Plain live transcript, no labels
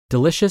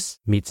Delicious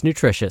meets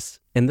nutritious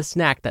in the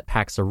snack that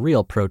packs a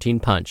real protein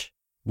punch.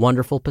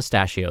 Wonderful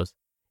Pistachios.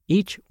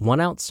 Each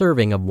 1-ounce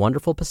serving of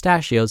Wonderful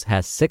Pistachios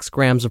has 6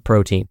 grams of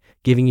protein,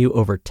 giving you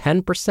over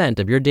 10%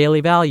 of your daily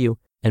value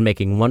and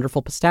making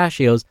Wonderful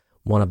Pistachios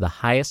one of the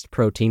highest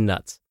protein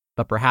nuts.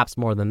 But perhaps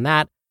more than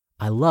that,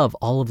 I love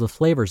all of the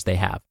flavors they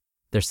have.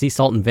 Their sea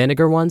salt and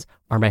vinegar ones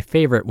are my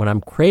favorite when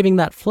I'm craving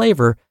that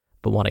flavor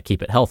but want to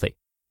keep it healthy.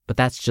 But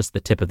that's just the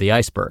tip of the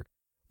iceberg.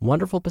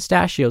 Wonderful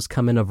Pistachios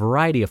come in a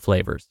variety of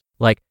flavors,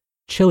 like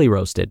chili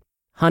roasted,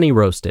 honey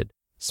roasted,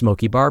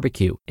 smoky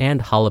barbecue,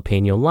 and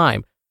jalapeno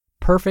lime,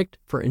 perfect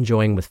for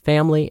enjoying with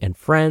family and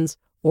friends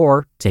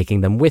or taking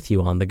them with you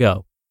on the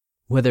go.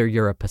 Whether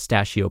you're a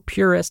pistachio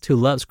purist who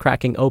loves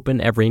cracking open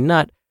every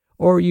nut,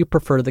 or you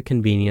prefer the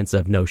convenience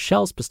of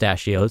no-shells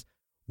pistachios,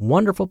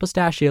 Wonderful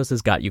Pistachios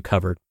has got you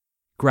covered.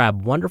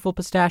 Grab Wonderful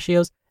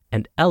Pistachios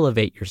and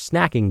elevate your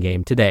snacking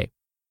game today.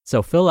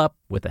 So fill up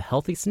with a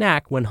healthy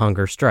snack when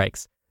hunger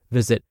strikes.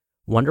 Visit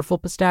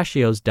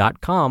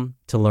wonderfulpistachios.com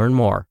to learn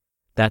more.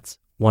 That's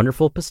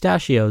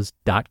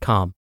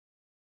wonderfulpistachios.com.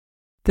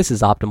 This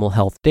is Optimal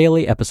Health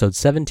Daily, episode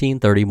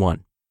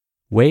 1731.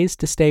 Ways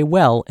to Stay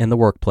Well in the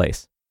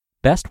Workplace.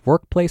 Best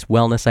Workplace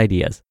Wellness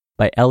Ideas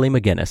by Elly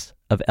McGuinness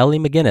of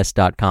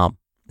ellymcguinness.com.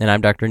 And I'm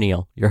Dr.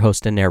 Neil, your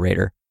host and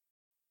narrator.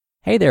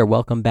 Hey there,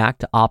 welcome back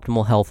to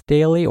Optimal Health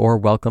Daily, or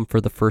welcome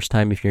for the first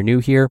time if you're new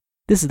here.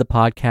 This is the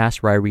podcast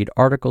where I read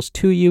articles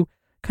to you,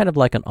 kind of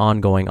like an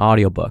ongoing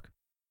audiobook.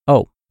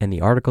 Oh, and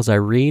the articles I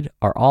read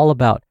are all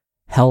about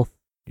health,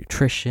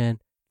 nutrition,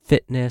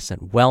 fitness,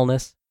 and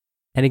wellness.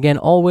 And again,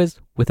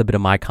 always with a bit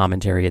of my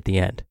commentary at the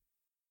end.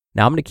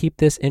 Now I'm going to keep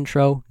this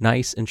intro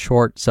nice and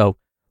short, so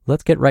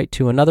let's get right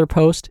to another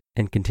post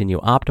and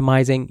continue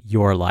optimizing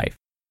your life.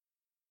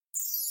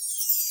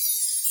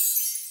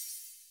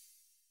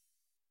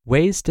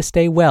 Ways to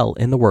Stay Well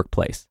in the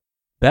Workplace.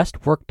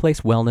 Best Workplace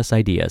Wellness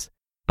Ideas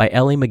by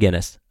Elly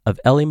McGuinness of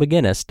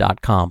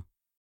ellymcguinness.com.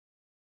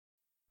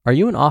 Are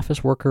you an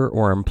office worker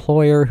or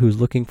employer who's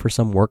looking for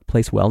some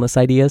workplace wellness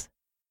ideas?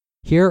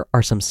 Here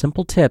are some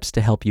simple tips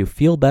to help you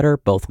feel better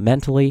both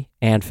mentally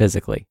and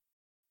physically.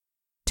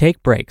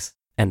 Take breaks,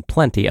 and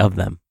plenty of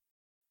them.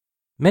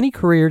 Many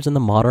careers in the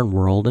modern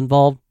world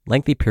involve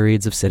lengthy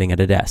periods of sitting at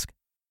a desk.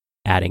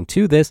 Adding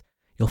to this,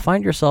 you'll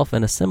find yourself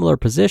in a similar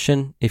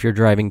position if you're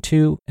driving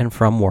to and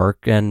from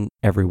work and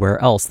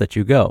everywhere else that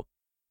you go.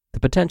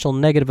 The potential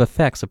negative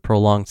effects of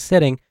prolonged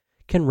sitting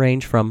can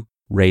range from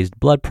raised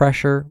blood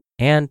pressure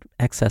and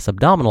excess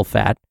abdominal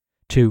fat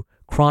to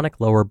chronic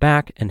lower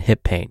back and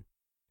hip pain.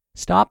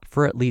 Stop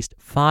for at least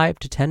 5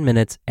 to 10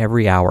 minutes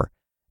every hour,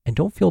 and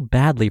don't feel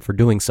badly for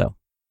doing so.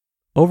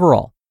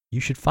 Overall,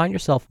 you should find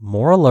yourself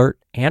more alert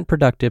and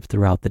productive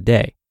throughout the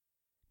day.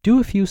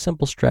 Do a few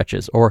simple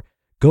stretches or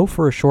go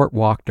for a short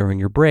walk during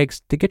your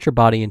breaks to get your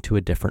body into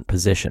a different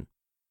position.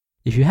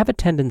 If you have a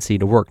tendency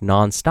to work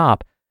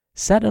nonstop,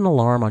 set an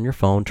alarm on your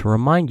phone to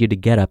remind you to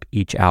get up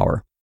each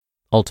hour.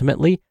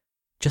 Ultimately,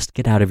 just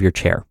get out of your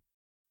chair.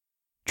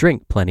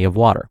 Drink plenty of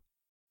water.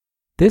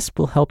 This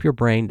will help your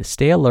brain to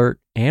stay alert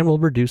and will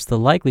reduce the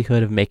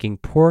likelihood of making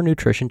poor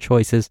nutrition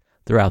choices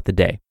throughout the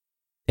day.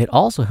 It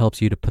also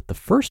helps you to put the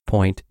first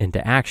point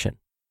into action.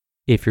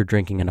 If you're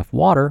drinking enough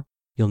water,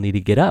 you'll need to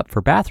get up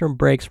for bathroom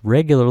breaks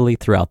regularly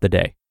throughout the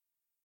day.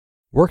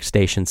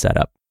 Workstation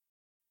setup.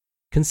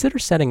 Consider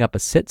setting up a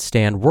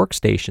sit-stand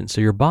workstation so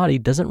your body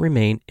doesn't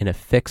remain in a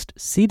fixed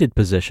seated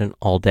position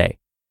all day.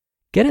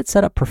 Get it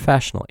set up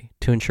professionally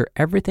to ensure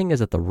everything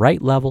is at the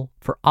right level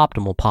for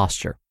optimal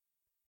posture.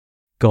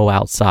 Go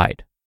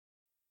outside.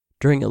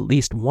 During at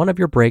least one of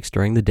your breaks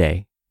during the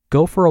day,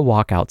 go for a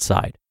walk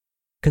outside.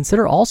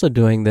 Consider also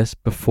doing this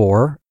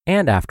before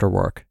and after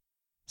work.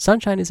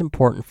 Sunshine is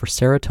important for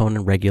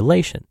serotonin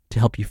regulation to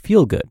help you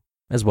feel good,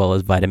 as well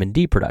as vitamin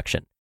D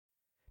production.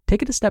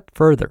 Take it a step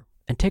further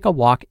and take a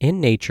walk in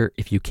nature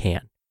if you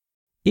can.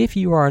 If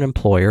you are an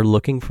employer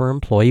looking for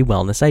employee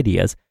wellness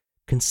ideas,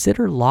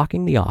 consider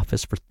locking the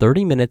office for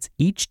 30 minutes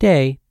each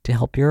day to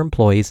help your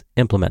employees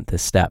implement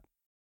this step.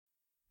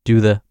 Do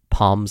the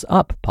palms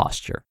up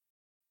posture.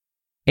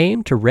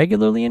 Aim to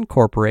regularly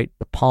incorporate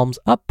the palms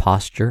up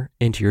posture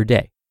into your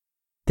day.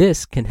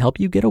 This can help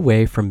you get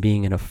away from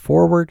being in a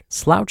forward,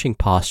 slouching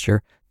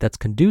posture that's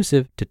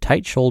conducive to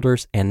tight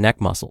shoulders and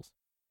neck muscles.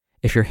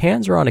 If your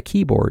hands are on a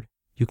keyboard,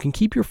 you can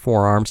keep your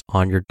forearms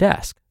on your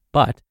desk,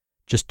 but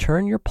just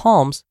turn your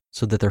palms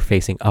so that they're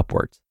facing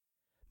upwards.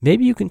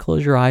 Maybe you can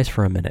close your eyes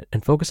for a minute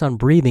and focus on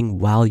breathing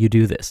while you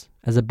do this,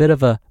 as a bit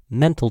of a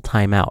mental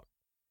timeout.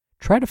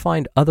 Try to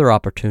find other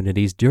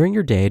opportunities during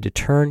your day to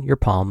turn your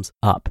palms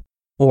up,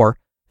 or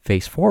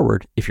face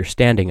forward if you're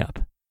standing up.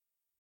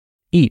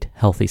 Eat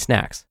healthy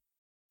snacks.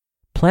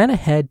 Plan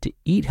ahead to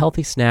eat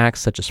healthy snacks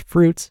such as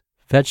fruits,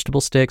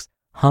 vegetable sticks,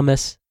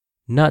 hummus,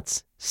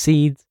 nuts,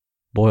 seeds,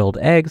 boiled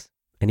eggs,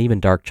 and even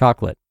dark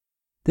chocolate.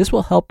 This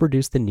will help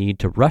reduce the need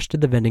to rush to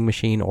the vending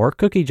machine or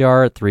cookie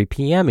jar at 3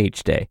 p.m.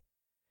 each day.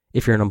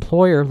 If you're an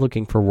employer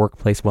looking for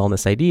workplace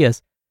wellness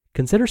ideas,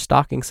 consider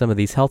stocking some of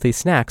these healthy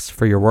snacks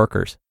for your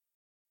workers.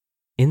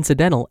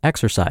 Incidental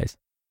exercise.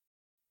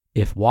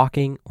 If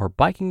walking or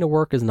biking to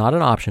work is not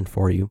an option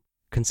for you,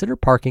 consider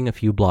parking a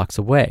few blocks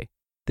away.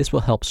 This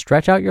will help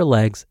stretch out your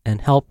legs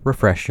and help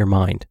refresh your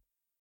mind.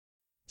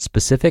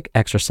 Specific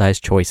exercise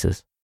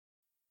choices.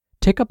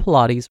 Take up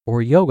Pilates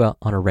or yoga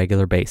on a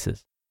regular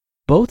basis.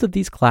 Both of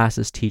these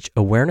classes teach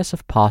awareness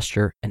of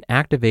posture and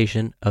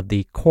activation of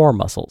the core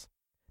muscles.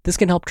 This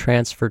can help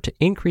transfer to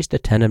increased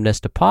attentiveness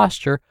to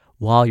posture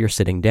while you're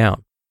sitting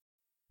down.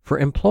 For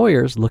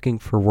employers looking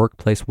for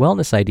workplace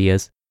wellness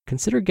ideas,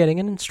 consider getting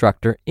an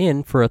instructor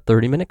in for a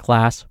 30-minute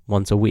class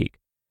once a week.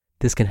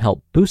 This can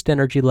help boost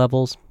energy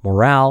levels,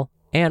 morale,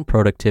 and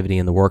productivity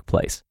in the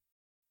workplace.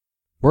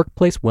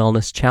 Workplace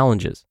wellness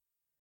challenges.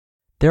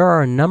 There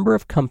are a number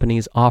of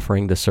companies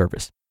offering this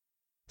service.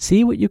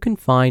 See what you can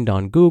find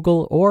on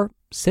Google or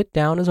sit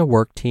down as a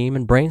work team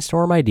and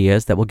brainstorm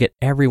ideas that will get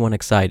everyone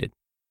excited.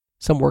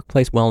 Some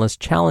workplace wellness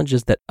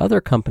challenges that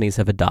other companies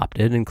have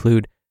adopted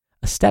include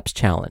a steps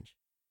challenge.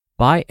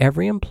 Buy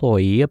every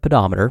employee a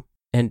pedometer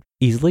and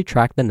easily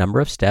track the number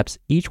of steps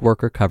each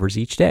worker covers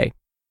each day.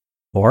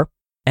 Or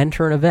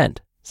enter an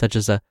event, such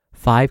as a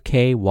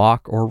 5K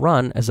walk or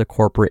run as a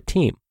corporate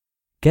team.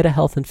 Get a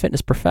health and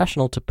fitness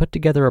professional to put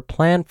together a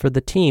plan for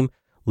the team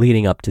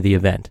leading up to the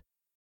event.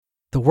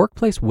 The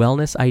workplace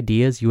wellness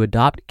ideas you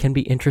adopt can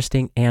be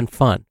interesting and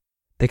fun.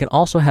 They can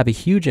also have a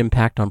huge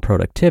impact on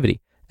productivity,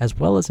 as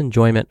well as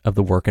enjoyment of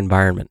the work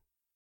environment.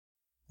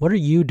 What are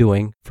you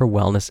doing for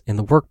wellness in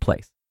the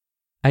workplace?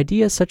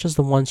 Ideas such as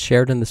the ones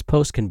shared in this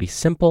post can be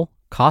simple,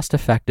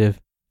 cost-effective,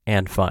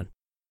 and fun.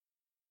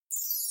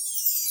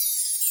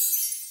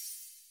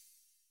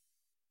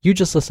 You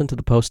just listened to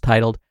the post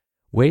titled,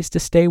 Ways to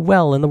Stay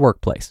Well in the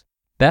Workplace,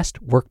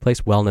 Best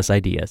Workplace Wellness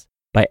Ideas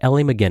by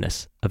Elly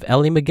McGuinness of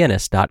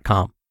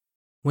ellymcguinness.com.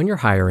 When you're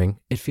hiring,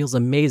 it feels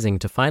amazing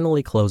to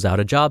finally close out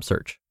a job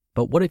search.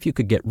 But what if you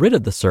could get rid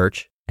of the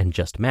search and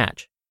just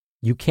match?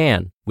 You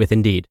can with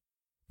Indeed.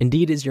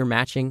 Indeed is your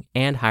matching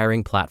and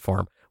hiring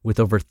platform with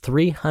over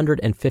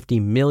 350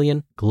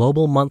 million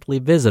global monthly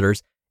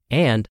visitors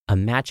and a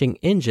matching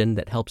engine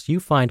that helps you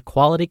find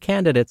quality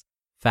candidates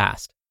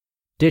fast.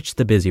 Ditch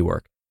the busy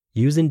work.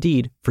 Use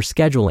Indeed for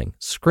scheduling,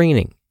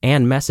 screening,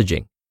 and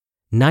messaging.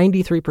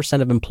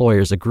 93% of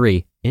employers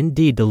agree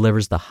Indeed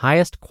delivers the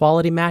highest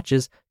quality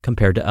matches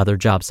compared to other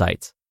job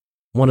sites.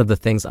 One of the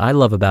things I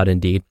love about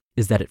Indeed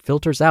is that it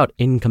filters out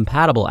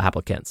incompatible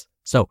applicants.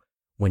 So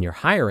when you're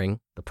hiring,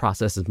 the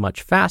process is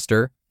much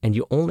faster and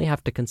you only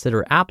have to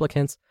consider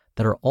applicants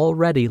that are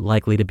already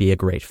likely to be a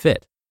great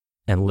fit.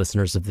 And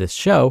listeners of this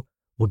show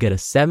will get a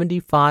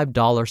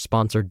 $75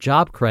 sponsored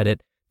job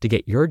credit to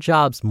get your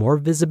jobs more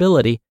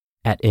visibility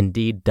at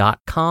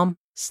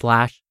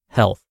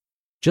Indeed.com/health.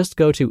 Just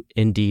go to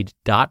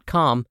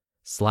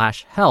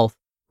Indeed.com/health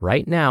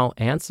right now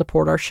and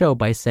support our show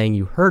by saying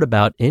you heard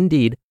about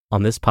Indeed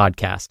on this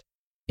podcast.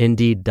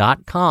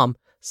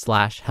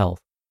 Indeed.com/health.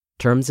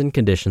 Terms and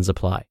conditions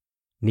apply.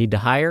 Need to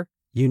hire?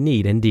 You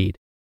need Indeed.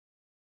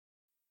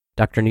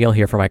 Dr. Neal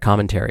here for my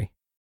commentary.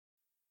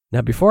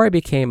 Now, before I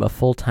became a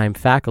full-time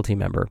faculty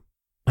member,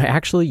 I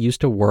actually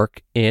used to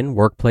work in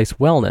workplace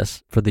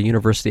wellness for the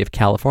University of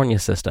California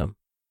system.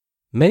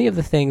 Many of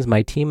the things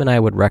my team and I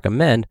would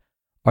recommend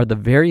are the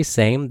very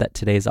same that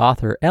today's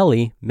author,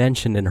 Elly,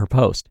 mentioned in her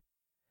post.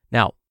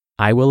 Now,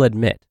 I will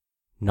admit,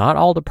 not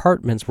all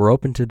departments were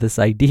open to this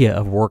idea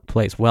of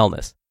workplace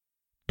wellness.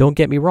 Don't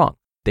get me wrong,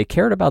 they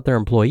cared about their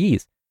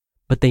employees,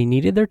 but they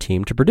needed their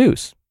team to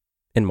produce.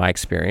 In my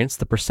experience,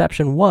 the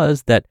perception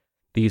was that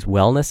these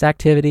wellness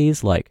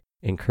activities, like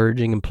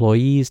encouraging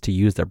employees to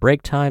use their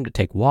break time to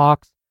take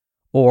walks,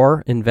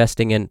 or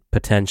investing in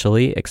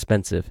potentially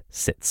expensive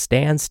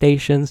sit-stand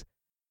stations,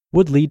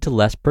 would lead to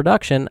less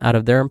production out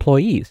of their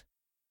employees.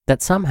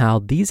 That somehow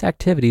these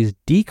activities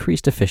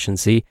decreased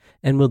efficiency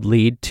and would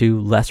lead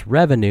to less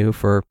revenue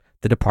for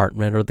the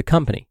department or the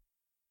company.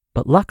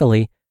 But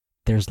luckily,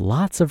 there's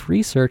lots of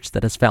research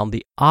that has found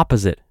the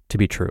opposite to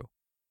be true.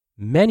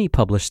 Many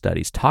published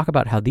studies talk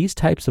about how these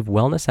types of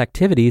wellness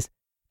activities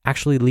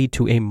actually lead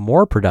to a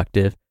more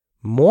productive,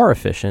 more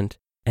efficient,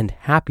 and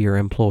happier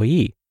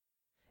employee.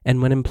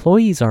 And when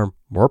employees are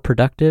more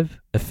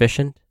productive,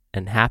 efficient,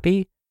 and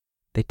happy,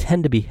 they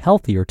tend to be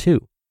healthier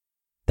too.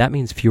 That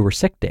means fewer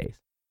sick days.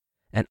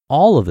 And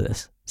all of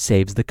this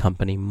saves the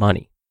company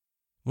money.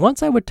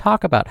 Once I would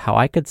talk about how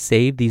I could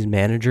save these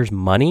managers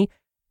money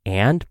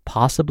and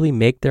possibly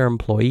make their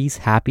employees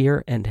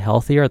happier and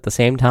healthier at the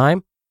same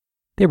time,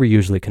 they were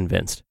usually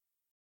convinced.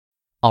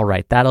 All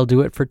right, that'll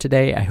do it for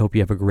today. I hope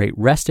you have a great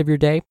rest of your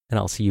day, and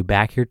I'll see you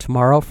back here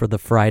tomorrow for the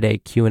Friday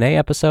Q&A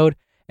episode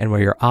and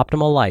where your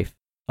optimal life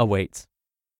awaits.